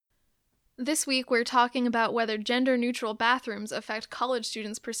This week we're talking about whether gender-neutral bathrooms affect college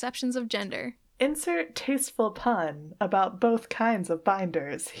students' perceptions of gender. Insert tasteful pun about both kinds of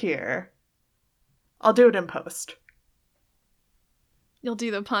binders here. I'll do it in post. You'll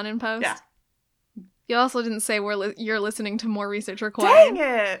do the pun in post? Yeah. You also didn't say you're listening to More Research Required.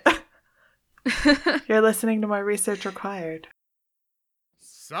 Dang it! You're listening to More Research Required.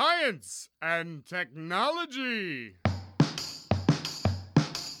 Science and technology.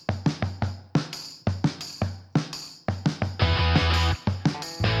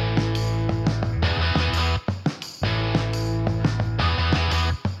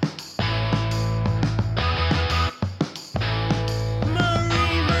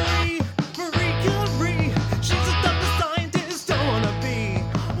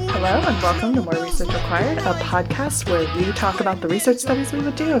 Hello and welcome to More Research Required, a podcast where we talk about the research studies we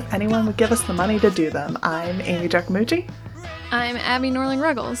would do if anyone would give us the money to do them. I'm Amy Giacomucci. I'm Abby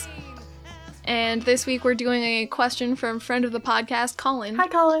Norling-Ruggles. And this week we're doing a question from friend of the podcast, Colin. Hi,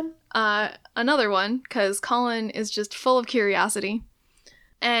 Colin. Another one, because Colin is just full of curiosity.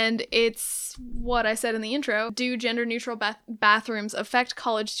 And it's what I said in the intro. Do gender-neutral bathrooms affect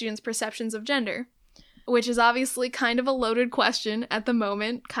college students' perceptions of gender? Which is obviously kind of a loaded question at the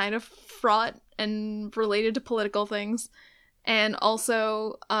moment, kind of fraught and related to political things. And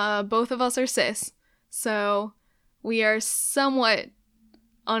also, both of us are cis, so we are somewhat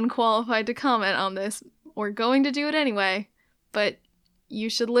unqualified to comment on this. We're going to do it anyway, but you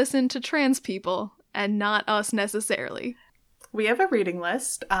should listen to trans people and not us necessarily. We have a reading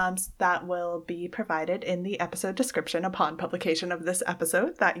list that will be provided in the episode description upon publication of this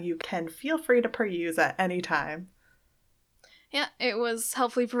episode that you can feel free to peruse at any time. Yeah, it was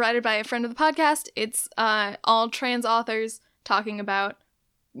helpfully provided by a friend of the podcast. It's all trans authors talking about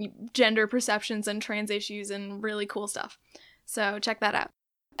gender perceptions and trans issues and really cool stuff. So check that out.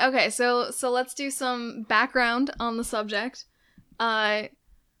 Okay, so let's do some background on the subject.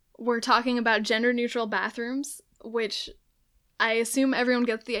 We're talking about gender-neutral bathrooms, which I assume everyone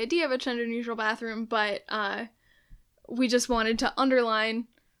gets the idea of a gender-neutral bathroom, but we just wanted to underline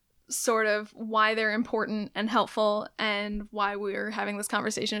sort of why they're important and helpful and why we're having this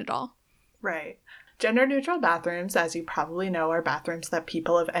conversation at all. Right. Gender-neutral bathrooms, as you probably know, are bathrooms that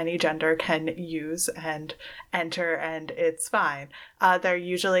people of any gender can use and enter, and it's fine. They're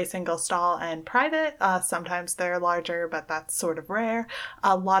usually single stall and private. Sometimes they're larger, but that's sort of rare.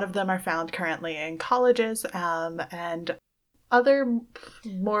 A lot of them are found currently in colleges and other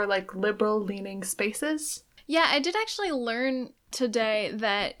more like liberal-leaning spaces. Yeah, I did actually learn today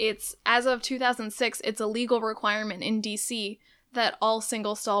that it's, as of 2006, it's a legal requirement in DC that all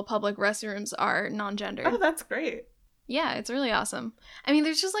single-stall public restrooms are non-gendered. Oh, that's great. Yeah, it's really awesome. I mean,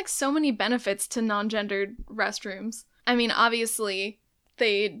 there's just like so many benefits to non-gendered restrooms. I mean, obviously,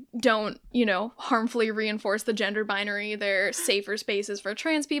 they don't, harmfully reinforce the gender binary. They're safer spaces for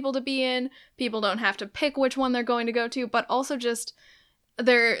trans people to be in. People don't have to pick which one they're going to go to, but also just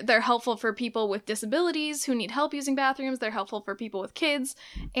they're helpful for people with disabilities who need help using bathrooms. They're helpful for people with kids,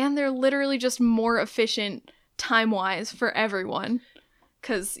 and they're literally just more efficient time-wise for everyone,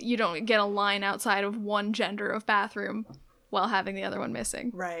 because you don't get a line outside of one gender of bathroom while having the other one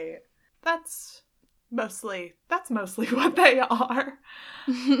missing. Right. That's mostly what they are.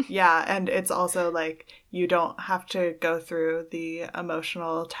 Yeah, and it's also like you don't have to go through the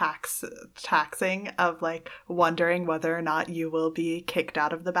emotional taxing of like wondering whether or not you will be kicked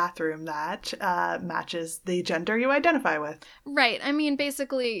out of the bathroom that matches the gender you identify with. Right. I mean,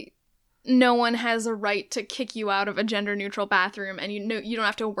 basically, no one has a right to kick you out of a gender-neutral bathroom, and you don't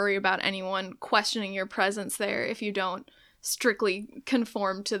have to worry about anyone questioning your presence there if you don't strictly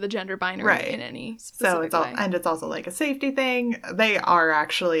conform to the gender binary in any specific way. And it's also like a safety thing. They are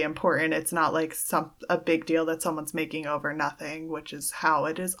actually important. It's not like a big deal that someone's making over nothing, which is how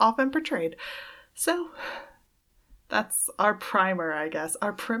it is often portrayed. So that's our primer, I guess.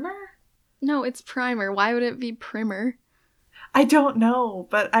 Our primer? No, it's primer. Why would it be primer? I don't know,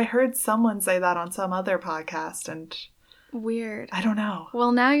 but I heard someone say that on some other podcast, and weird. I don't know.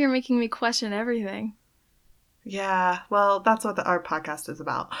 Well, now you're making me question everything. Yeah, well, that's what our podcast is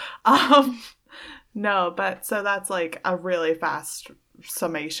about. No, but so that's like a really fast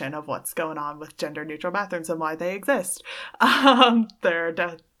summation of what's going on with gender-neutral bathrooms and why they exist.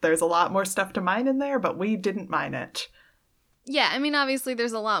 There's a lot more stuff to mine in there, but we didn't mine it. Yeah, I mean, obviously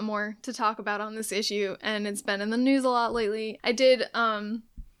there's a lot more to talk about on this issue, and it's been in the news a lot lately. I did, I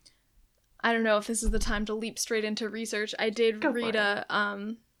don't know if this is the time to leap straight into research. I did read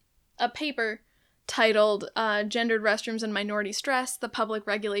a paper titled Gendered Restrooms and Minority Stress, The Public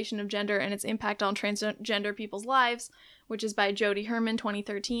Regulation of Gender and Its Impact on Transgender People's Lives, which is by Jody Herman,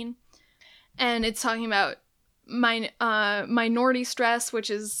 2013. And it's talking about minority stress, which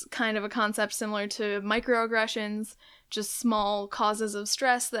is kind of a concept similar to microaggressions, just small causes of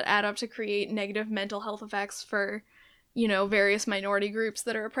stress that add up to create negative mental health effects for, various minority groups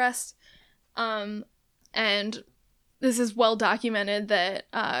that are oppressed. And this is well documented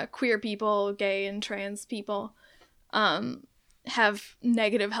that queer people, gay and trans people, have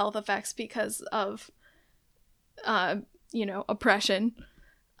negative health effects because of, oppression.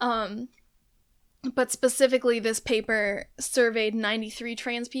 But specifically, this paper surveyed 93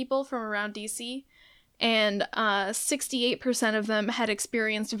 trans people from around DC, and 68% of them had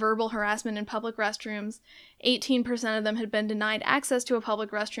experienced verbal harassment in public restrooms, 18% of them had been denied access to a public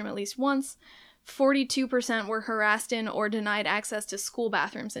restroom at least once, 42% were harassed in or denied access to school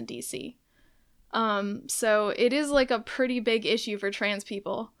bathrooms in DC. So it is like a pretty big issue for trans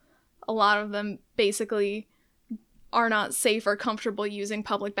people. A lot of them basically are not safe or comfortable using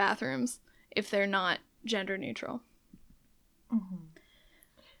public bathrooms if they're not gender neutral.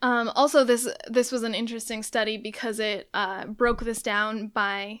 Mm-hmm. Also, this was an interesting study because it broke this down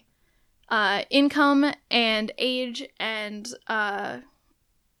by income and age and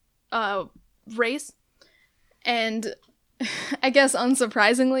race. And I guess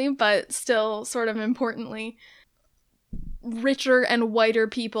unsurprisingly, but still sort of importantly, richer and whiter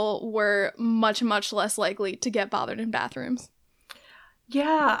people were much, much less likely to get bothered in bathrooms.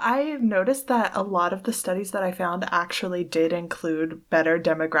 Yeah, I noticed that a lot of the studies that I found actually did include better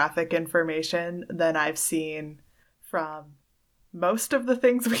demographic information than I've seen from most of the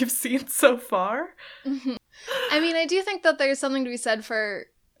things we've seen so far. Mm-hmm. I mean, I do think that there's something to be said for,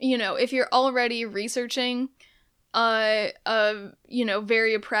 if you're already researching a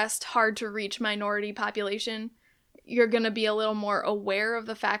very oppressed, hard to reach minority population, you're going to be a little more aware of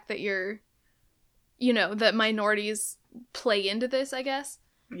the fact that that minorities play into this, I guess.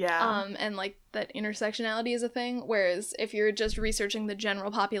 Yeah. And like that intersectionality is a thing, whereas if you're just researching the general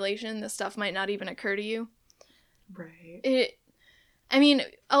population, this stuff might not even occur to you. Right.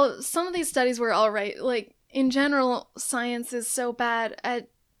 Some of these studies were all right. Like, in general, science is so bad at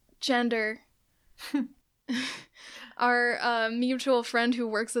gender. Our mutual friend who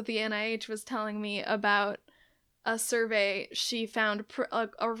works at the NIH was telling me about a survey she found,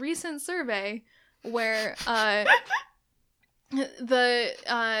 a recent survey where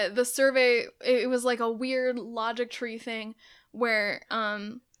the survey, it was like a weird logic tree thing where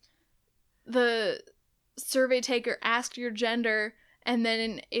the survey taker asked your gender, and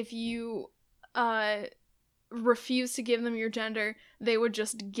then if you refuse to give them your gender, they would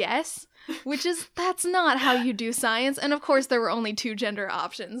just guess, that's not how you do science. And of course there were only 2 gender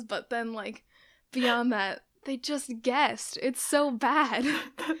options, but then like beyond that, they just guessed. It's so bad.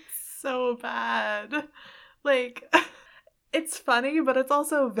 That's so bad. Like, it's funny, but it's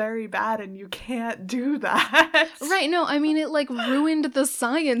also very bad, and you can't do that. Right, no, I mean, it, like, ruined the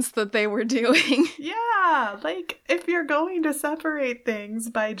science that they were doing. Yeah, like, if you're going to separate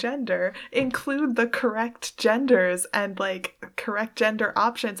things by gender, include the correct genders and, like, correct gender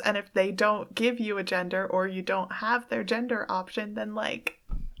options, and if they don't give you a gender or you don't have their gender option, then, like...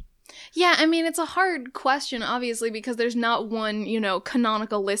 Yeah, I mean, it's a hard question, obviously, because there's not one,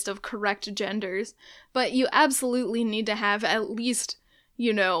 canonical list of correct genders, but you absolutely need to have at least,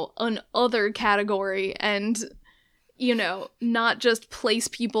 an other category and, not just place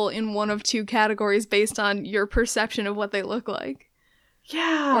people in one of 2 categories based on your perception of what they look like.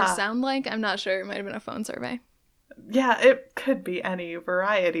 Yeah. Or sound like. I'm not sure. It might have been a phone survey. Yeah, it could be any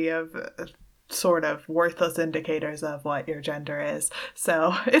variety of... sort of worthless indicators of what your gender is.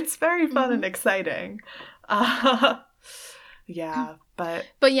 So it's very fun and exciting. Yeah, but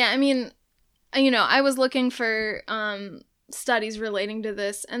yeah, I mean, I was looking for studies relating to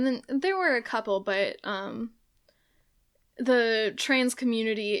this, and then there were a couple, but the trans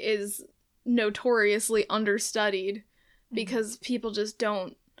community is notoriously understudied because people just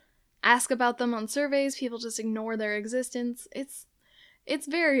don't ask about them on surveys. People just ignore their existence. It's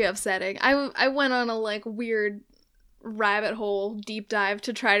very upsetting. I went on a, like, weird rabbit hole deep dive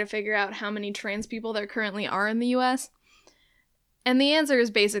to try to figure out how many trans people there currently are in the US. And the answer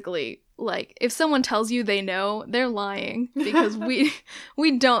is basically, like, if someone tells you they know, they're lying. Because we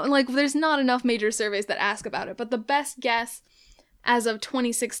don't, like, there's not enough major surveys that ask about it. But the best guess, as of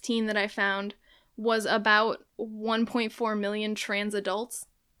 2016 that I found, was about 1.4 million trans adults.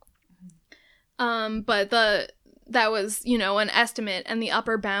 But that was, an estimate, and the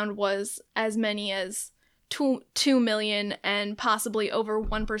upper bound was as many as 2 million and possibly over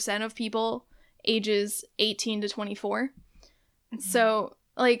 1% of people ages 18 to 24. Mm-hmm. So,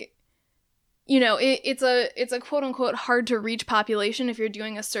 like, you know, it's a quote unquote hard to reach population. If you're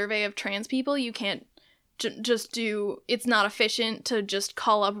doing a survey of trans people, you can't just do, it's not efficient to just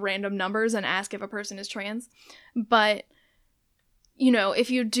call up random numbers and ask if a person is trans. But, you know,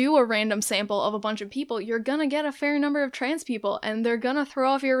 if you do a random sample of a bunch of people, you're gonna get a fair number of trans people, and they're gonna throw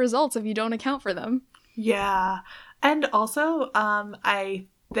off your results if you don't account for them. Yeah. And also,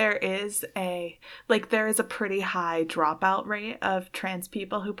 there is a pretty high dropout rate of trans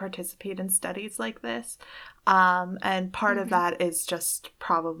people who participate in studies like this. And part of that is just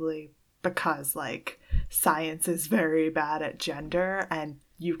probably because, like, science is very bad at gender, and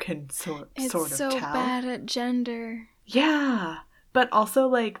you can sort of tell. It's so bad at gender. Yeah. But also,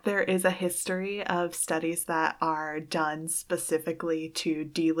 like, there is a history of studies that are done specifically to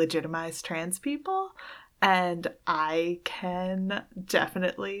delegitimize trans people. And I can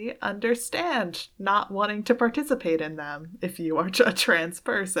definitely understand not wanting to participate in them if you are a trans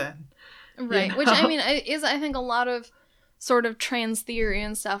person. Right. You know? Which, I mean, I think a lot of sort of trans theory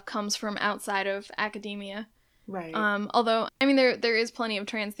and stuff comes from outside of academia. Right. Although, I mean, there is plenty of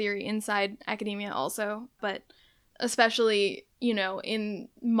trans theory inside academia also, but especially, you know, in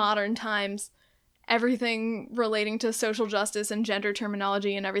modern times, everything relating to social justice and gender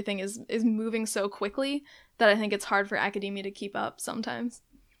terminology and everything is moving so quickly that I think it's hard for academia to keep up sometimes.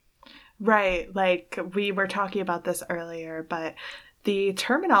 Right. Like, we were talking about this earlier, but the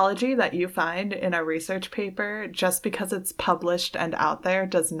terminology that you find in a research paper, just because it's published and out there,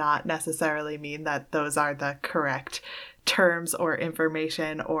 does not necessarily mean that those are the correct terms or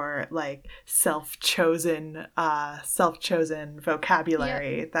information or, like, self-chosen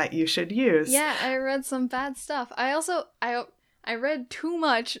vocabulary that you should use. Yeah, I read some bad stuff. I read too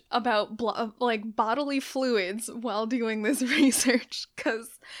much about bodily fluids while doing this research,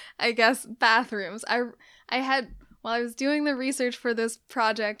 because I guess bathrooms. While I was doing the research for this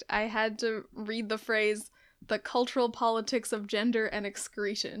project, I had to read the phrase, "the cultural politics of gender and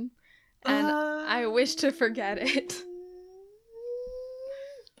excretion," and I wish to forget it.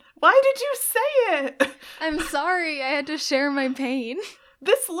 Why did you say it? I'm sorry, I had to share my pain.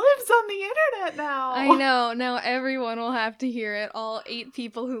 This lives on the internet now. I know, now everyone will have to hear it, all 8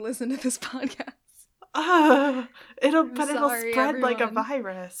 people who listen to this podcast. It'll spread like a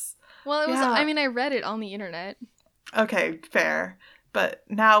virus. Well, it was, I mean, I read it on the internet. Okay, fair. But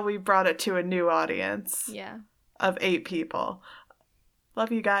now we brought it to a new audience. Yeah. Of 8 people.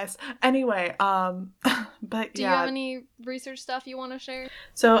 Love you guys. Anyway, but Do you have any research stuff you want to share?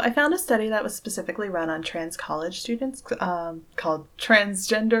 So I found a study that was specifically run on trans college students called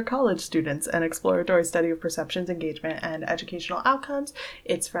Transgender College Students, an exploratory study of perceptions, engagement, and educational outcomes.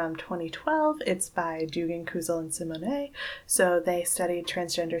 It's from 2012. It's by Dugan, Kuzel, and Simone. So they studied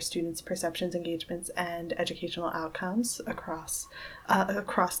transgender students' perceptions, engagements, and educational outcomes across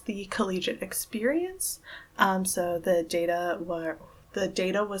the collegiate experience. So the data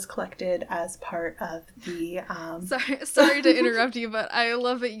was collected as part of the Sorry to interrupt you, but I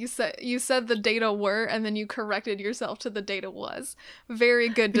love that you said the data were, and then you corrected yourself to the data was. Very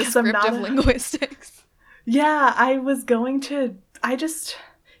good descriptive linguistics. Yeah,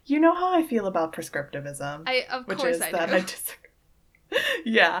 you know how I feel about prescriptivism. Of course I do.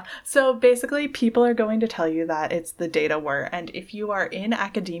 Yeah. So basically, people are going to tell you that it's the data were, and if you are in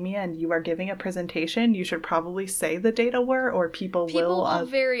academia and you are giving a presentation, you should probably say the data were, or people will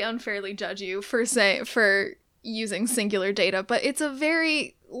very unfairly judge you for using singular data, but it's a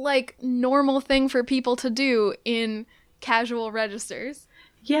very, like, normal thing for people to do in casual registers.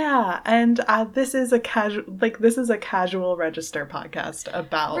 Yeah, and this is a casual register podcast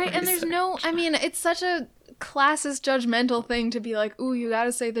about right, and research. It's such a classist judgmental thing to be like, ooh, you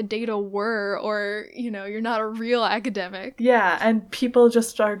gotta say the data were, or, you know, you're not a real academic. Yeah, and people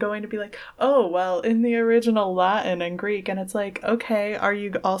just are going to be like, oh, well, in the original Latin and Greek, and it's like, okay, are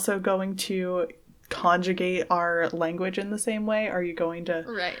you also going to conjugate our language in the same way? Are you going to...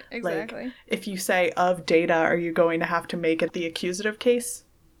 Right, exactly. Like, if you say of data, are you going to have to make it the accusative case?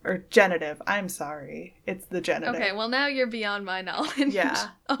 Or genitive. I'm sorry. It's the genitive. Okay, well, now you're beyond my knowledge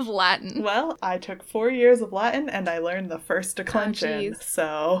of Latin. Well, I took 4 years of Latin and I learned the first declension.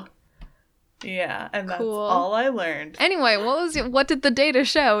 So, yeah. And that's all I learned. Anyway, what did the data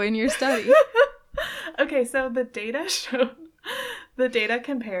show in your study? Okay, so the data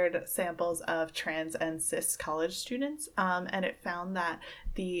compared samples of trans and cis college students, and it found that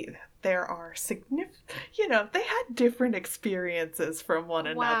there are significant, they had different experiences from one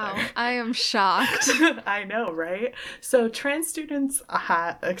Wow, another. I am shocked. I know, right? So trans students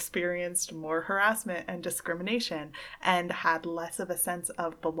had experienced more harassment and discrimination and had less of a sense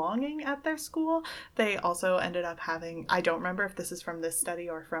of belonging at their school. They also ended up having, I don't remember if this is from this study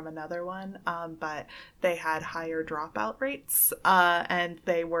or from another one, but they had higher dropout rates, and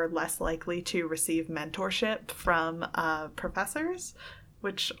they were less likely to receive mentorship from professors.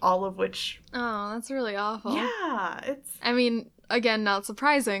 All of which... Oh, that's really awful. Yeah, it's... I mean, again, not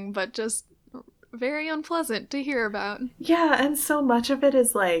surprising, but just very unpleasant to hear about. Yeah, and so much of it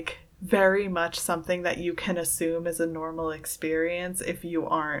is, like, very much something that you can assume is a normal experience if you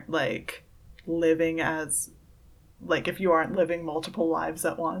aren't, like, living multiple lives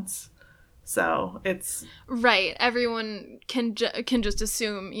at once. So it's... Right. Everyone can just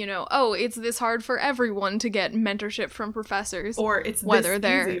assume, oh, it's this hard for everyone to get mentorship from professors. Or it's whether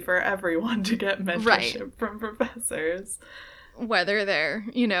this easy for everyone to get mentorship from professors. Whether they're,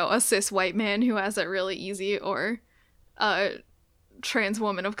 a cis white man who has it really easy or a trans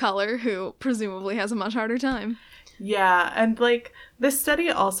woman of color who presumably has a much harder time. Yeah, and, like, this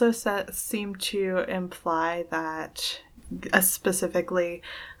study also seemed to imply that specifically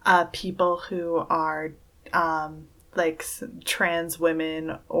people who are trans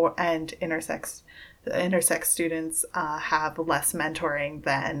women and intersex students have less mentoring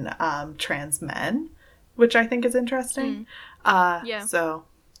than trans men, which I think is interesting. Yeah. So,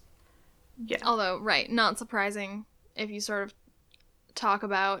 yeah. Although, right, not surprising if you sort of talk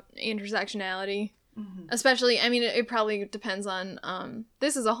about intersectionality. Mm-hmm. Especially, I mean, it probably depends on,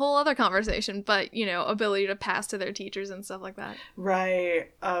 this is a whole other conversation, but, ability to pass to their teachers and stuff like that. Right.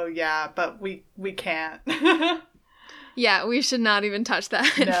 Oh, yeah, but we can't. Yeah, we should not even touch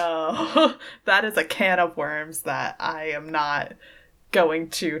that. No. That is a can of worms that I am not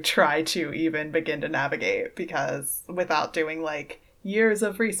going to try to even begin to navigate, because without doing, like, years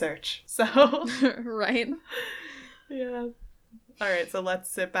of research. So. Right. Yeah. All right, so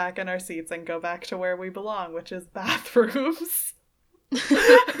let's sit back in our seats and go back to where we belong, which is bathrooms.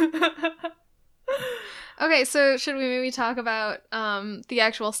 Okay, so should we maybe talk about the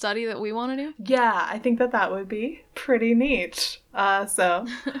actual study that we want to do? Yeah, I think that would be pretty neat. So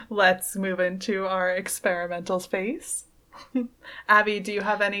let's move into our experimental space. Abby, do you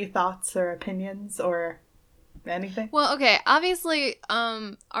have any thoughts or opinions or anything? Well, okay, obviously,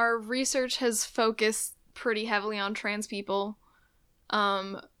 our research has focused pretty heavily on trans people.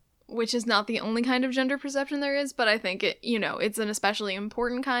 Which is not the only kind of gender perception there is, but I think it's an especially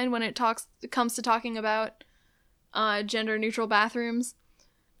important kind when it comes to talking about gender-neutral bathrooms.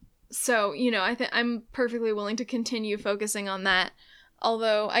 So, I'm perfectly willing to continue focusing on that.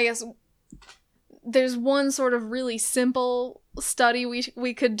 Although, I guess there's one sort of really simple study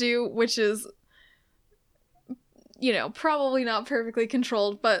we could do, which is, probably not perfectly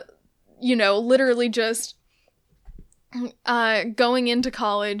controlled, but, literally just going into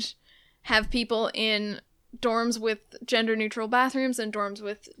college, have people in dorms with gender-neutral bathrooms and dorms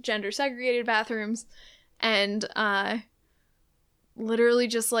with gender-segregated bathrooms, and literally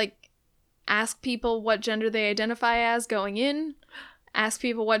just, like, ask people what gender they identify as going in, ask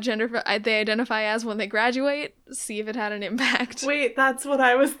people what gender they identify as when they graduate, see if it had an impact. Wait, that's what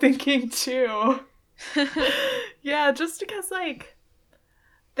I was thinking too. Yeah, just because, like,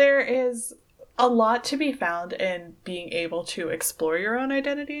 there is a lot to be found in being able to explore your own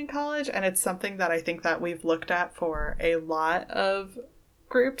identity in college, and it's something that I think that we've looked at for a lot of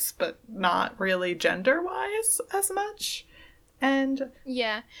groups, but not really gender-wise as much. And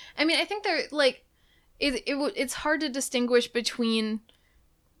yeah, I mean, I think they're, like, it's hard to distinguish between,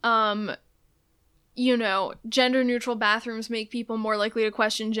 gender-neutral bathrooms make people more likely to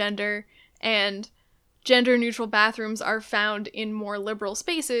question gender, and gender-neutral bathrooms are found in more liberal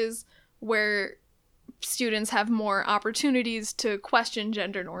spaces where students have more opportunities to question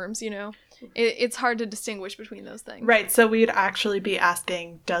gender norms, It's hard to distinguish between those things. Right, so we'd actually be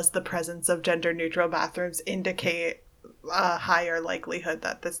asking, does the presence of gender-neutral bathrooms indicate a higher likelihood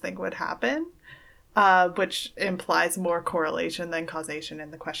that this thing would happen? Which implies more correlation than causation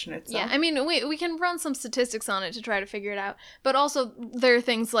in the question itself. Yeah, I mean, we can run some statistics on it to try to figure it out, but also there are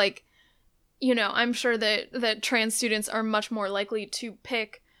things like, I'm sure that trans students are much more likely to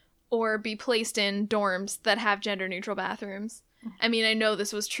pick or be placed in dorms that have gender-neutral bathrooms. Mm-hmm. I mean, I know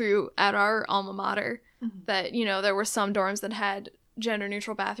this was true at our alma mater, mm-hmm. that, there were some dorms that had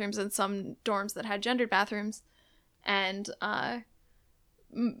gender-neutral bathrooms and some dorms that had gendered bathrooms, and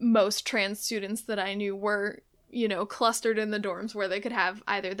most trans students that I knew were, clustered in the dorms where they could have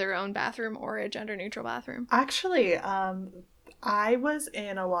either their own bathroom or a gender-neutral bathroom. Actually, I was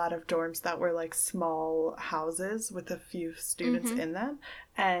in a lot of dorms that were like small houses with a few students in them,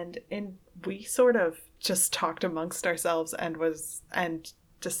 and we sort of just talked amongst ourselves and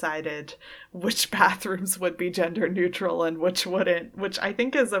decided which bathrooms would be gender neutral and which wouldn't, which I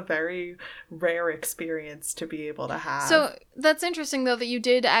think is a very rare experience to be able to have. So that's interesting, though, that you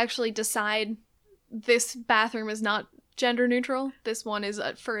did actually decide this bathroom is not gender neutral. This one is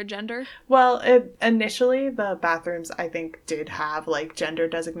for a gender. Well, initially the bathrooms I think did have like gender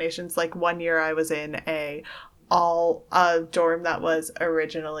designations. Like one year I was in a dorm that was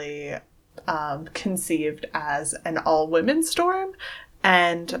originally conceived as an all women's dorm.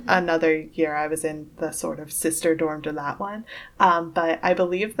 And another year I was in the sort of sister dorm to that one. But I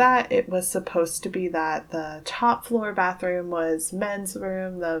believe that it was supposed to be that the top floor bathroom was men's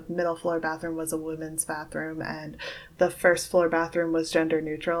room, the middle floor bathroom was a women's bathroom, and the first floor bathroom was gender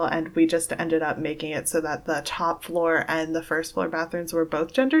neutral. And we just ended up making it so that the top floor and the first floor bathrooms were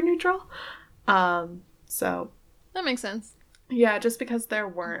both gender neutral. So that makes sense. Yeah, just because there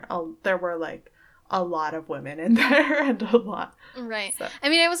were like a lot of women in there and a lot. Right. So. I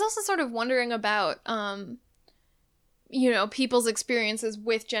mean, I was also sort of wondering about, people's experiences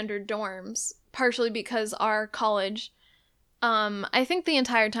with gendered dorms, partially because our college, I think the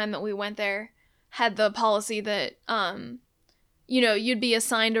entire time that we went there, had the policy that, you'd be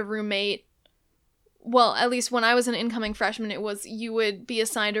assigned a roommate. Well, at least when I was an incoming freshman, it was you would be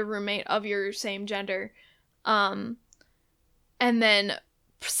assigned a roommate of your same gender. And then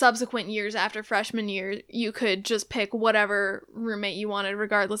subsequent years after freshman year, you could just pick whatever roommate you wanted,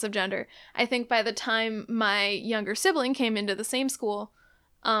 regardless of gender. I think by the time my younger sibling came into the same school,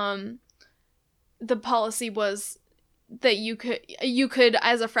 the policy was that you could,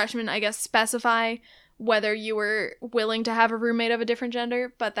 as a freshman, I guess, specify whether you were willing to have a roommate of a different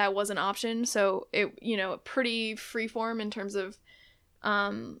gender, but that was an option. So it, pretty freeform in terms of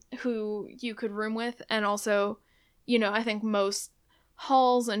who you could room with, and also, I think most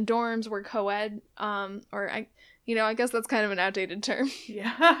halls and dorms were co-ed, I guess that's kind of an outdated term.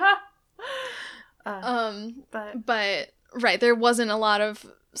 Yeah. But right, there wasn't a lot of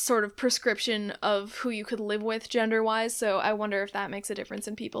sort of prescription of who you could live with gender-wise, so I wonder if that makes a difference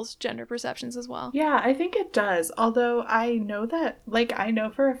in people's gender perceptions as well. Yeah, I think it does. Although I know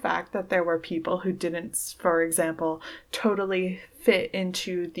for a fact that there were people who didn't, for example, totally fit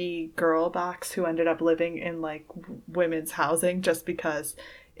into the girl box who ended up living in like women's housing just because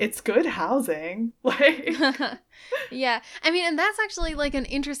it's good housing. Like yeah. I mean, and that's actually like an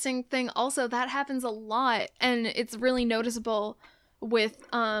interesting thing also. That happens a lot, and it's really noticeable with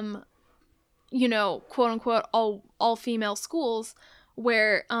quote unquote all female schools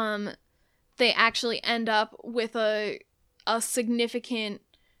where they actually end up with a significant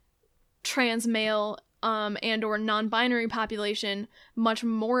trans male and or non-binary population much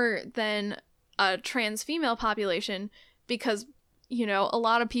more than a trans female population, because a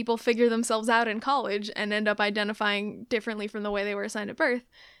lot of people figure themselves out in college and end up identifying differently from the way they were assigned at birth.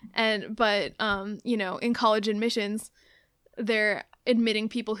 But in college admissions, they're admitting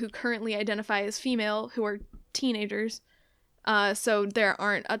people who currently identify as female who are teenagers. So there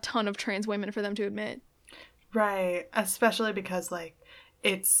aren't a ton of trans women for them to admit. Right. Especially because, like,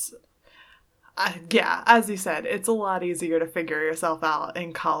 it's, as you said, it's a lot easier to figure yourself out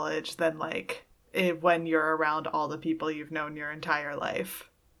in college than, like, when you're around all the people you've known your entire life.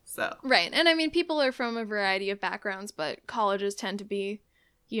 So. Right. And I mean, people are from a variety of backgrounds, but colleges tend to be,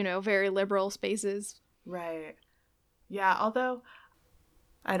 very liberal spaces. Right. Yeah, although,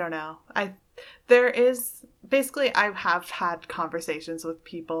 I don't know. I have had conversations with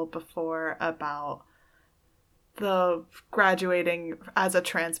people before about the graduating as a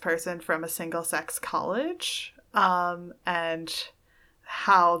trans person from a single-sex college, and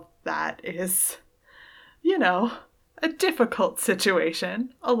how that is, a difficult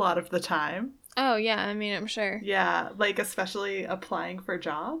situation a lot of the time. Oh, yeah, I mean, I'm sure. Yeah, like, especially applying for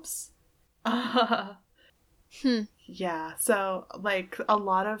jobs. Yeah, so, like, a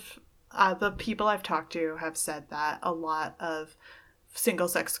lot of the people I've talked to have said that a lot of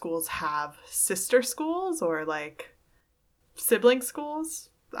single-sex schools have sister schools or, like, sibling schools.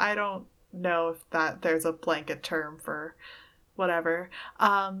 I don't know if there's a blanket term for whatever.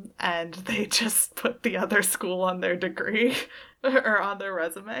 And they just put the other school on their degree or on their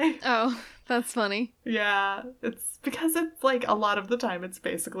resume. Oh, that's funny. Yeah, it's because it's like a lot of the time it's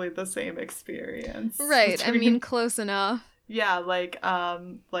basically the same experience. Right, I mean, close enough. Yeah, like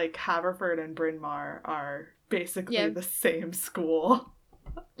Haverford and Bryn Mawr are basically the same school.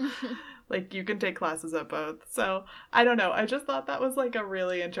 Like, you can take classes at both. So, I don't know. I just thought that was, like, a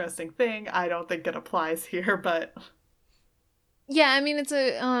really interesting thing. I don't think it applies here, but Yeah, I mean, it's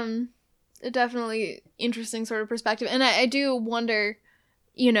a definitely interesting sort of perspective. And I do wonder,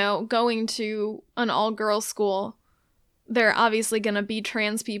 going to an all-girls school, there are obviously going to be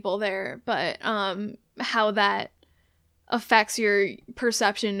trans people there, but how that affects your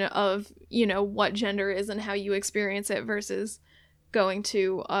perception of, what gender is and how you experience it versus going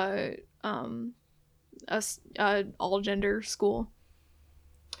to a all-gender school.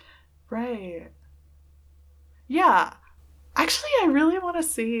 Right. Yeah. Actually, I really want to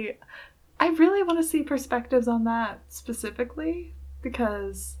see perspectives on that specifically,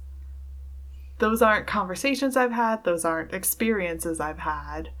 because those aren't conversations I've had, those aren't experiences I've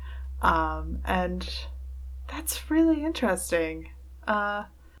had. And that's really interesting.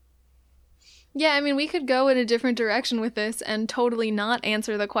 Yeah, I mean, we could go in a different direction with this and totally not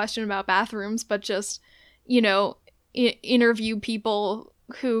answer the question about bathrooms, but just, interview people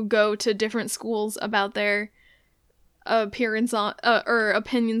who go to different schools about their appearance on, or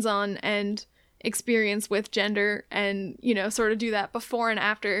opinions on and experience with gender, and, sort of do that before and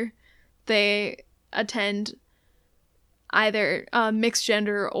after they attend either a mixed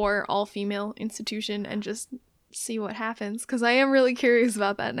gender or all-female institution, and just see what happens, because I am really curious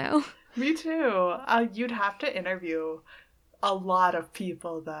about that now. Me too. You'd have to interview a lot of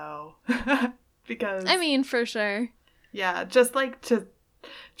people, though. Because... I mean, for sure. Yeah, just, like, to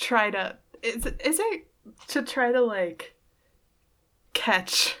try to... Is it to try to, like,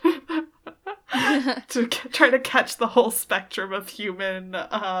 catch... to try to catch the whole spectrum of human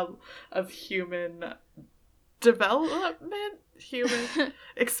development, human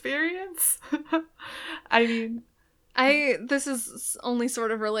experience? I mean... this is only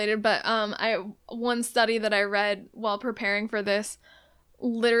sort of related, but one study that I read while preparing for this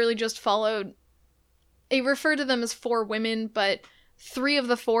literally just followed, it referred to them as 4 women, but 3 of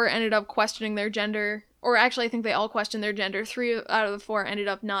the 4 ended up questioning their gender, or actually I think they all questioned their gender. 3 out of the 4 ended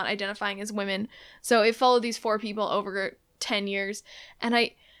up not identifying as women. So it followed these 4 people over 10 years, and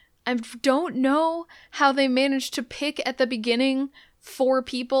I don't know how they managed to pick at the beginning 4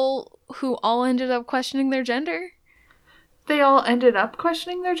 people who all ended up questioning their gender. They all ended up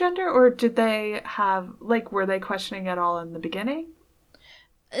questioning their gender, or did they have, like, were they questioning at all in the beginning?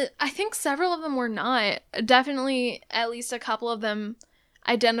 I think several of them were not. Definitely at least a couple of them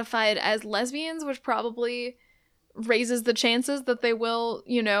identified as lesbians, which probably raises the chances that they will,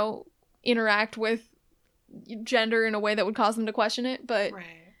 interact with gender in a way that would cause them to question it. But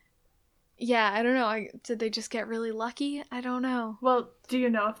right. Yeah, I don't know. Did they just get really lucky? I don't know. Well, do you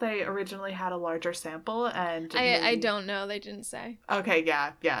know if they originally had a larger sample? And I don't know. They didn't say. Okay,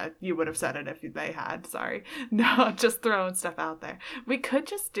 yeah. You would have said it if they had. Sorry. No, just throwing stuff out there. We could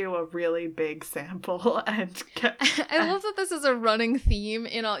just do a really big sample and get... I love that this is a running theme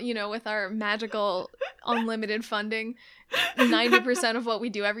in all, with our magical unlimited funding. 90% of what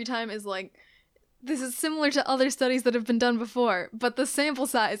we do every time is like, this is similar to other studies that have been done before, but the sample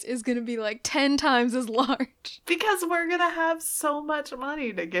size is going to be like 10 times as large. Because we're going to have so much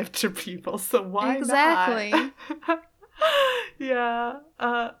money to give to people, so why exactly. not? Yeah.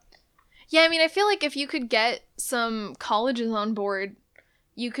 Yeah, I mean, I feel like if you could get some colleges on board,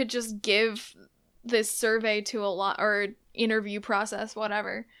 you could just give this survey to a lot, or interview process,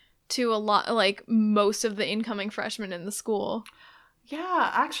 whatever, to a lot, like most of the incoming freshmen in the school.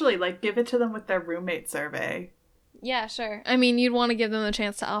 Yeah, actually, like, give it to them with their roommate survey. Yeah, sure. I mean, you'd want to give them the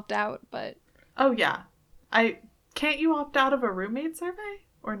chance to opt out, but... Oh, yeah. Can't you opt out of a roommate survey?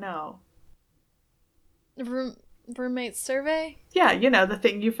 Or no? Roommate survey? Yeah, the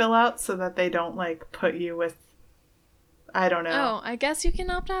thing you fill out so that they don't, like, put you with... I don't know. Oh, I guess you can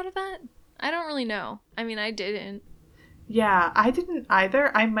opt out of that? I don't really know. I mean, I didn't. Yeah, I didn't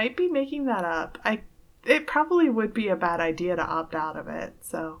either. I might be making that up. It probably would be a bad idea to opt out of it,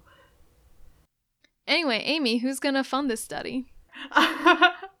 so... Anyway, Amy, who's gonna fund this study?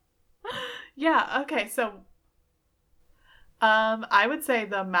 Yeah, okay, so... I would say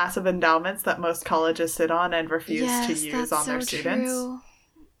the massive endowments that most colleges sit on and refuse to use on their students. True.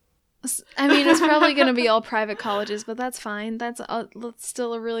 I mean, it's probably going to be all private colleges, but that's fine. That's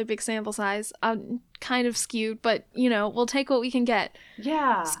still a really big sample size. Kind of skewed, but, we'll take what we can get.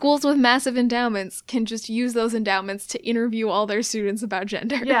 Yeah. Schools with massive endowments can just use those endowments to interview all their students about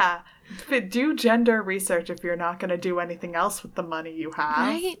gender. Yeah. But do gender research if you're not going to do anything else with the money you have.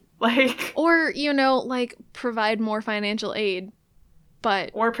 Right? Like... Or, provide more financial aid.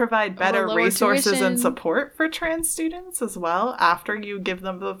 Or provide better resources tuition. And support for trans students as well after you give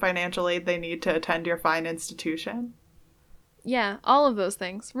them the financial aid they need to attend your fine institution. Yeah, all of those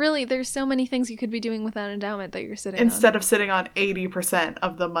things. Really, there's so many things you could be doing with that endowment that you're sitting Instead of sitting on 80%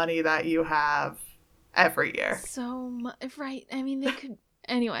 of the money that you have every year. So much, right? I mean, they could.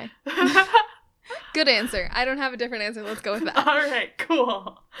 Anyway. Good answer. I don't have a different answer. Let's go with that. All right,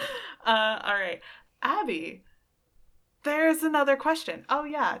 cool. All right. Abby, there's another question. Oh,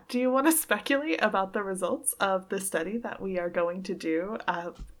 yeah. Do you want to speculate about the results of the study that we are going to do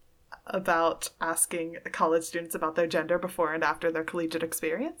about asking college students about their gender before and after their collegiate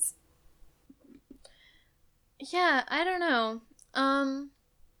experience? Yeah, I don't know.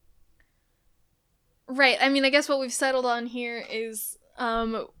 Right. I mean, I guess what we've settled on here is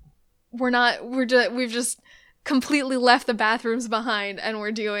we've just completely left the bathrooms behind, and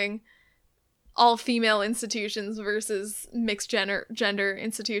we're doing all female institutions versus mixed gender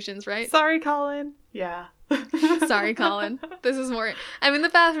institutions, right? Sorry, Colin. Yeah. Sorry, Colin. This is more. I mean, the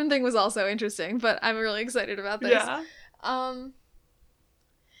bathroom thing was also interesting, but I'm really excited about this. Yeah.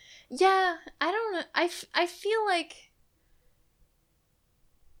 Yeah, I don't know. I feel like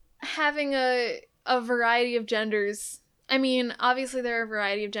having a variety of genders. I mean, obviously there are a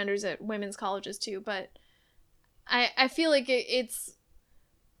variety of genders at women's colleges too, but I feel like it's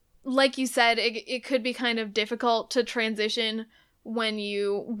like you said, it could be kind of difficult to transition when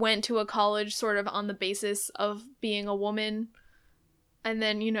you went to a college sort of on the basis of being a woman, and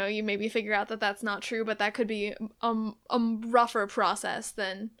then, you know, you maybe figure out that that's not true, but that could be a rougher process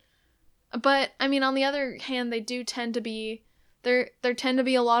than. But I mean, on the other hand, they do tend to be there tend to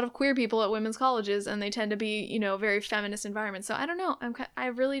be a lot of queer people at women's colleges, and they tend to be, you know, very feminist environments. So I don't know. I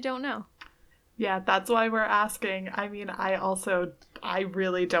really don't know. Yeah, that's why we're asking. I mean, I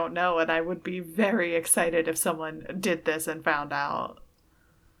really don't know, and I would be very excited if someone did this and found out.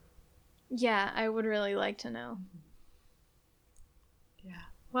 Yeah, I would really like to know. Yeah.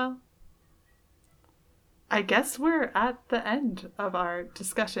 Well, I guess we're at the end of our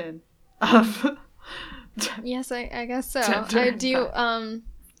discussion of yes, I guess so. Gender I do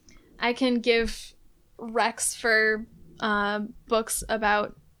I can give recs for books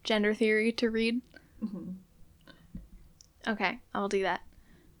about gender theory to read. Mm-hmm. Okay, I'll do that.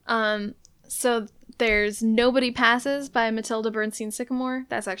 So there's Nobody Passes by Matilda Bernstein Sycamore.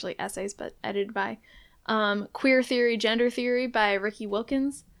 That's actually essays, but edited by. Queer Theory, Gender Theory by Ricky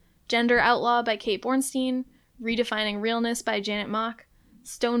Wilkins. Gender Outlaw by Kate Bornstein. Redefining Realness by Janet Mock.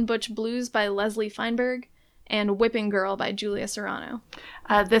 Stone Butch Blues by Leslie Feinberg. And Whipping Girl by Julia Serrano.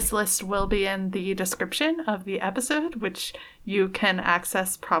 This list will be in the description of the episode, which you can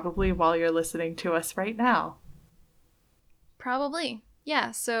access probably while you're listening to us right now. Probably.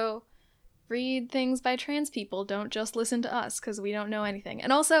 Yeah, so read things by trans people. Don't just listen to us, because we don't know anything.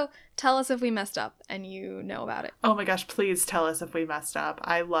 And also, tell us if we messed up and you know about it. Oh my gosh, please tell us if we messed up.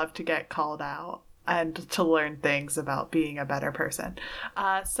 I love to get called out and to learn things about being a better person.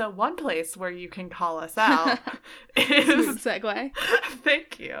 So one place where you can call us out is... Smooth segue.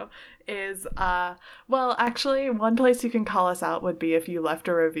 Thank you. Is, well, actually, one place you can call us out would be if you left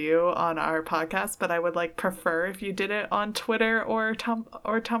a review on our podcast, but I would prefer if you did it on Twitter or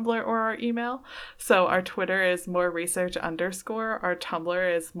Tumblr or our email. So our Twitter is moreresearch_. Our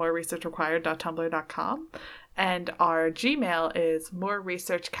Tumblr is moreresearchrequired.tumblr.com. And our Gmail is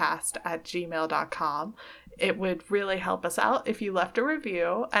moreresearchcast@gmail.com. It would really help us out if you left a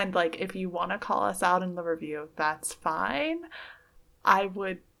review. And, if you want to call us out in the review, that's fine. I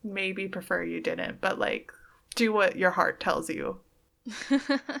would maybe prefer you didn't, but, do what your heart tells you.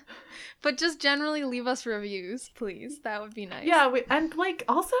 But just generally leave us reviews, please. That would be nice. Yeah,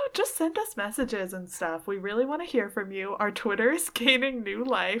 also just send us messages and stuff. We really want to hear from you. Our Twitter is gaining new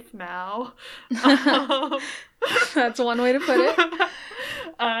life now. That's one way to put it.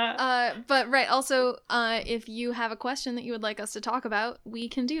 But right, also, if you have a question that you would like us to talk about, we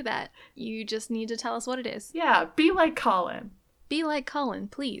can do that. You just need to tell us what it is. Yeah, be like Colin. Be like Colin,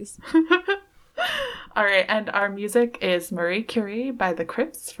 please. All right, and our music is Marie Curie by the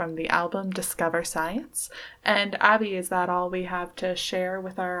Crips from the album Discover Science. And Abby, is that all we have to share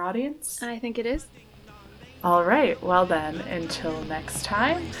with our audience? I think it is. All right, well then, until next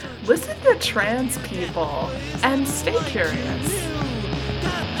time, listen to trans people and stay curious.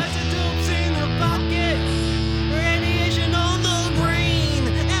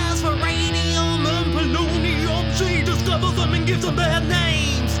 Discover them and give them bad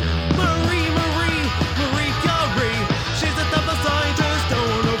names. Marie Curie. She's a type of scientist I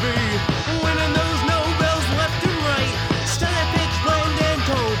wanna be. Winning those Nobels left and right. Study pitch blend and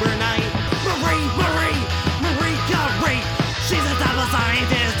October night. Marie Curie. She's the type of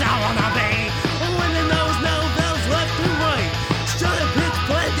scientist I wanna be. Winning those Nobels left and right. Study pitch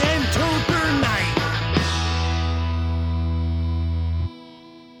blend and October night.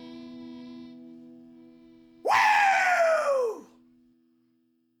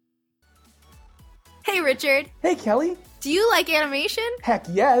 Hey, Richard. Hey, Kelly. Do you like animation? Heck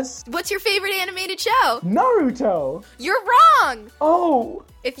yes. What's your favorite animated show? Naruto. You're wrong! Oh.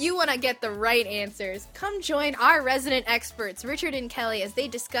 If you want to get the right answers, come join our resident experts, Richard and Kelly, as they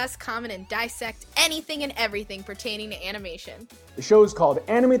discuss, comment, and dissect anything and everything pertaining to animation. The show is called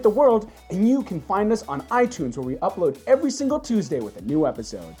Animate the World, and you can find us on iTunes, where we upload every single Tuesday with a new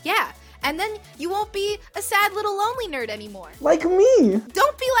episode. Yeah, and then you won't be a sad little lonely nerd anymore. Like me.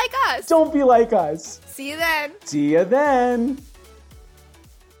 Don't be like us. Don't be like us. See you then. See ya then.